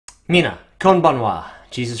Mina, konbanwa,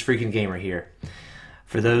 JesusFreakinGamer here.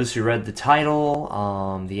 For those who read the title,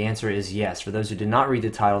 the answer is yes. For those who did not read the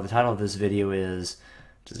title of this video is,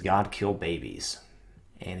 does God kill babies?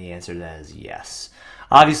 And the answer to that is yes.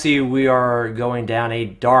 Obviously, we are going down a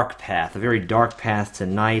dark path, a very dark path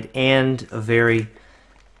tonight, and a very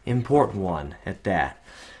important one at that.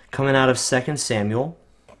 Coming out of 2 Samuel,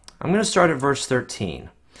 I'm going to start at verse 13,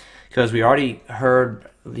 because we already heard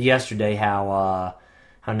yesterday how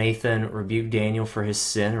Nathan rebuked Daniel for his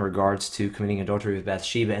sin in regards to committing adultery with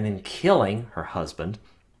Bathsheba and then killing her husband.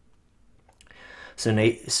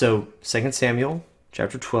 So 2 Samuel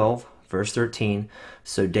chapter 12, verse 13,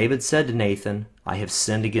 so David said to Nathan, I have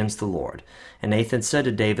sinned against the Lord. And Nathan said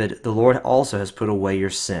to David, the Lord also has put away your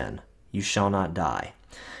sin. You shall not die.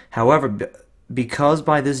 However, because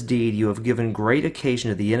by this deed you have given great occasion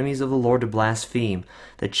to the enemies of the Lord to blaspheme,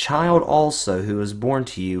 the child also who is born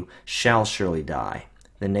to you shall surely die.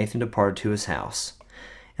 Then Nathan departed to his house.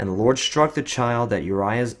 And the Lord struck the child that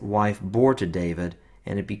Uriah's wife bore to David,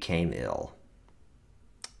 and it became ill.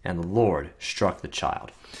 And the Lord struck the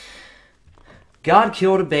child. God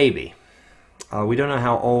killed a baby. We don't know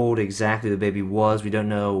how old exactly the baby was. We don't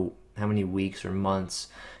know how many weeks or months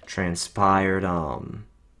transpired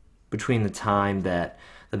between the time that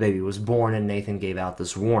the baby was born and Nathan gave out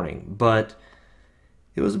this warning. But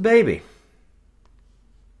it was a baby.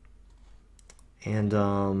 And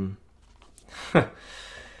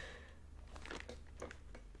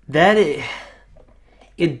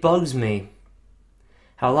it bugs me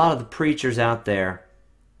how a lot of the preachers out there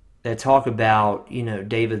that talk about,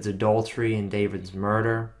 David's adultery and David's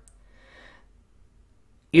murder,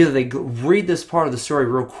 either they read this part of the story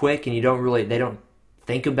real quick and they don't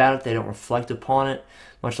think about it, they don't reflect upon it,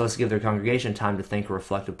 much less give their congregation time to think or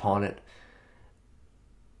reflect upon it.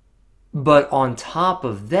 But on top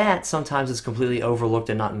of that, sometimes it's completely overlooked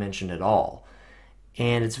and not mentioned at all.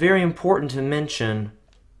 And it's very important to mention,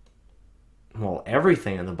 well,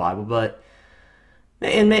 everything in the Bible, but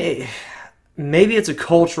maybe it's a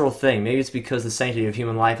cultural thing. Maybe it's because the sanctity of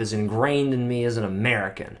human life is ingrained in me as an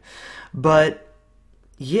American. But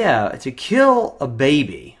yeah, to kill a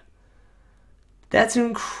baby, that's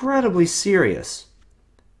incredibly serious.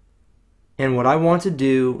 And what I want to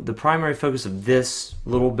do, the primary focus of this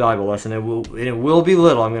little Bible lesson, it will be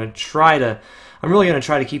little. I'm really going to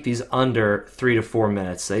try to keep these under 3 to 4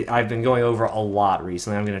 minutes. I've been going over a lot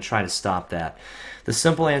recently. I'm going to try to stop that. The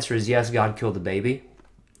simple answer is yes, God killed the baby.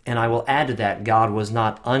 And I will add to that, God was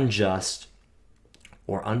not unjust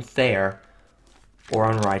or unfair or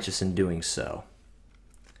unrighteous in doing so.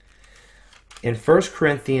 In 1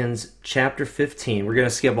 Corinthians chapter 15, we're going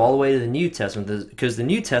to skip all the way to the New Testament because the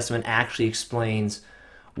New Testament actually explains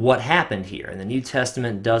what happened here. And the New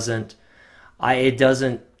Testament doesn't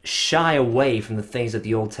shy away from the things that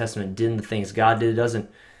the Old Testament did and the things God did.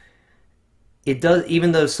 It does,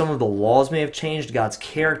 even though some of the laws may have changed, God's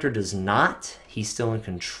character does not. He's still in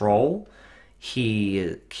control.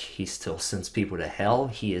 He still sends people to hell.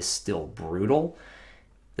 He is still brutal.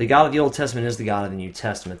 The God of the Old Testament is the God of the New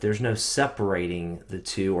Testament. There's no separating the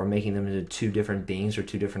two or making them into two different beings or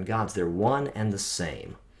two different gods. They're one and the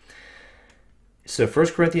same. So 1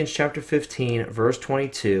 Corinthians chapter 15, verse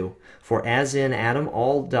 22, for as in Adam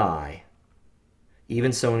all die,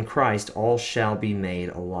 even so in Christ all shall be made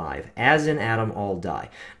alive. As in Adam all die.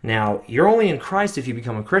 Now, you're only in Christ if you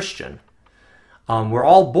become a Christian. We're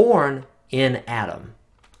all born in Adam.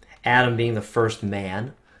 Adam being the first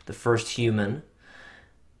man, the first human,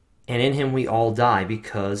 and in him we all die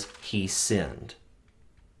because he sinned.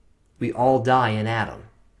 We all die in Adam.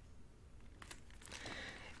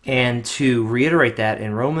 And to reiterate that,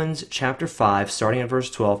 in Romans chapter 5, starting at verse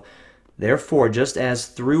 12, therefore, just as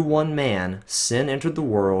through one man sin entered the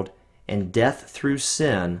world, and death through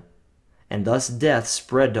sin, and thus death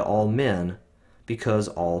spread to all men, because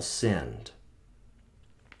all sinned.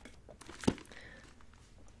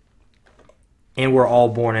 And we're all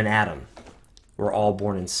born in Adam. We're all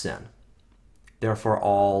born in sin. Therefore,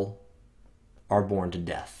 all are born to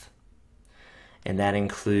death. And that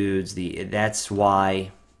includes that's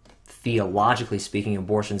why, theologically speaking,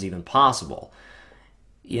 abortion's even possible.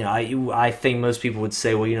 I think most people would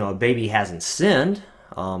say, well, a baby hasn't sinned.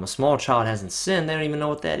 A small child hasn't sinned. They don't even know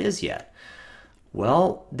what that is yet.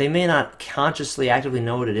 Well, they may not consciously, actively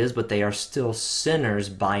know what it is, but they are still sinners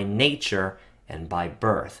by nature and by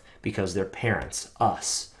birth because their parents,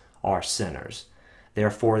 us, are sinners.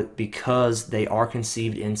 Therefore, because they are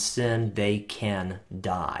conceived in sin, they can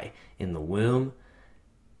die in the womb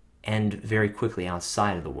and very quickly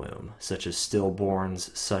outside of the womb, such as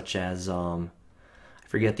stillborns, such as, I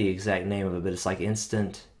forget the exact name of it, but it's like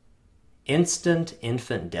instant instant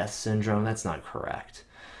infant death syndrome. That's not correct,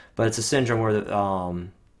 but it's a syndrome where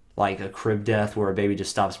like a crib death, where a baby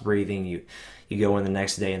just stops breathing. You go in the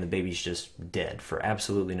next day and the baby's just dead for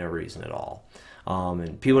absolutely no reason at all.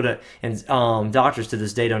 And doctors to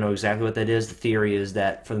this day don't know exactly what that is. The theory is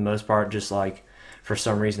that for the most part, just like for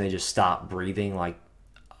some reason they just stop breathing, like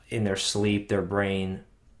in their sleep, their brain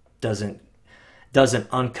doesn't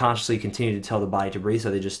unconsciously continue to tell the body to breathe,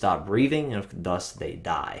 so they just stop breathing, and thus they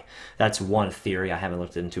die. That's one theory. I haven't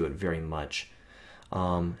looked into it very much.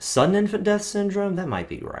 Sudden infant death syndrome, that might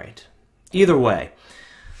be right. Either way,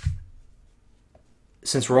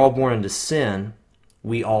 since we're all born into sin,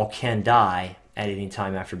 we all can die at any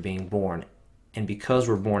time after being born. And because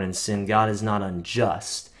we're born in sin, God is not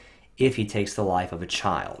unjust if he takes the life of a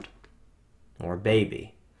child or a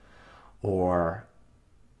baby or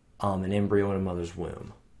an embryo in a mother's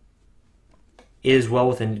womb. It is well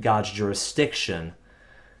within God's jurisdiction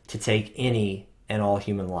to take any and all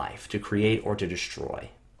human life, to create or to destroy,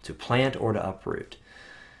 to plant or to uproot.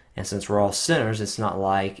 And since we're all sinners, it's not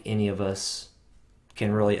like any of us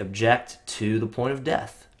can really object to the point of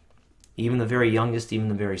death. Even the very youngest, even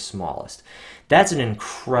the very smallest. That's an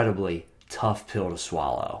incredibly tough pill to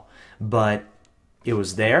swallow. But it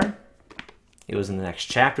was there. It was in the next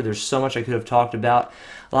chapter. There's so much I could have talked about.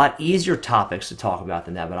 A lot easier topics to talk about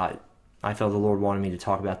than that, but I felt the Lord wanted me to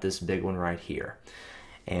talk about this big one right here.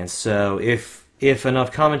 And so if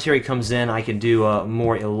enough commentary comes in, I can do a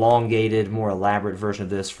more elongated, more elaborate version of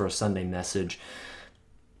this for a Sunday message.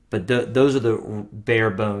 But those are the bare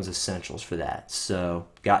bones essentials for that. So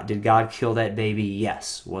did God kill that baby?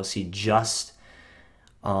 Yes. Was he just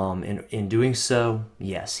in doing so?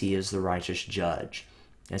 Yes, he is the righteous judge.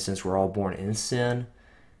 And since we're all born in sin,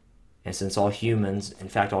 and since all humans, in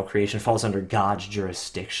fact all creation, falls under God's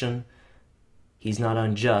jurisdiction, he's not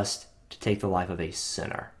unjust to take the life of a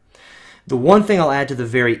sinner. The one thing I'll add to the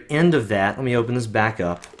very end of that, let me open this back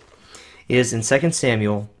up, is in 2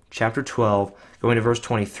 Samuel chapter 12, going to verse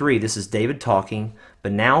 23, this is David talking,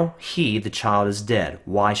 but now he, the child, is dead.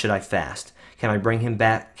 Why should I fast? Can I bring him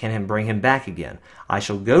back? Can I bring him back again? I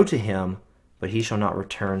shall go to him, but he shall not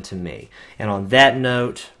return to me. And on that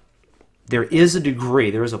note, there is a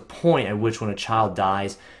degree, there is a point at which when a child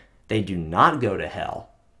dies, they do not go to hell.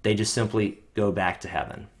 They just simply go back to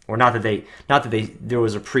heaven. Or not that there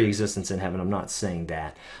was a pre-existence in heaven, I'm not saying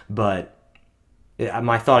that. But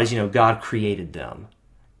my thought is, God created them.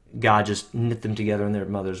 God just knit them together in their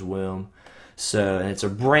mother's womb. And it's a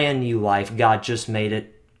brand new life. God just made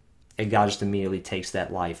it, and God just immediately takes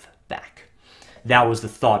that life back. That was the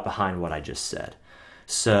thought behind what I just said.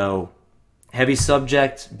 So, heavy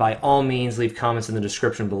subject. By all means, leave comments in the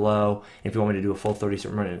description below. If you want me to do a full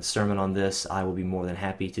 30-minute sermon on this, I will be more than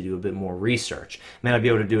happy to do a bit more research. May not be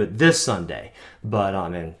able to do it this Sunday, but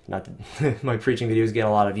my preaching videos get a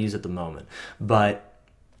lot of views at the moment. But,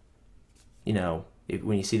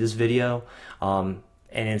 when you see this video, and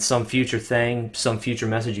in some future thing, some future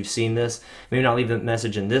message, you've seen this, maybe not leave the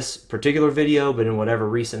message in this particular video, but in whatever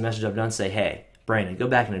recent message I've done, say, hey, Brandon, go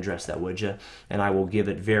back and address that, would you? And I will give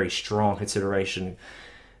it very strong consideration,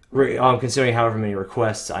 considering however many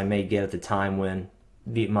requests I may get at the time when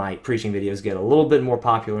my preaching videos get a little bit more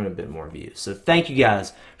popular and a bit more views. So thank you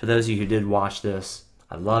guys for those of you who did watch this.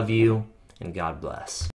 I love you, and God bless.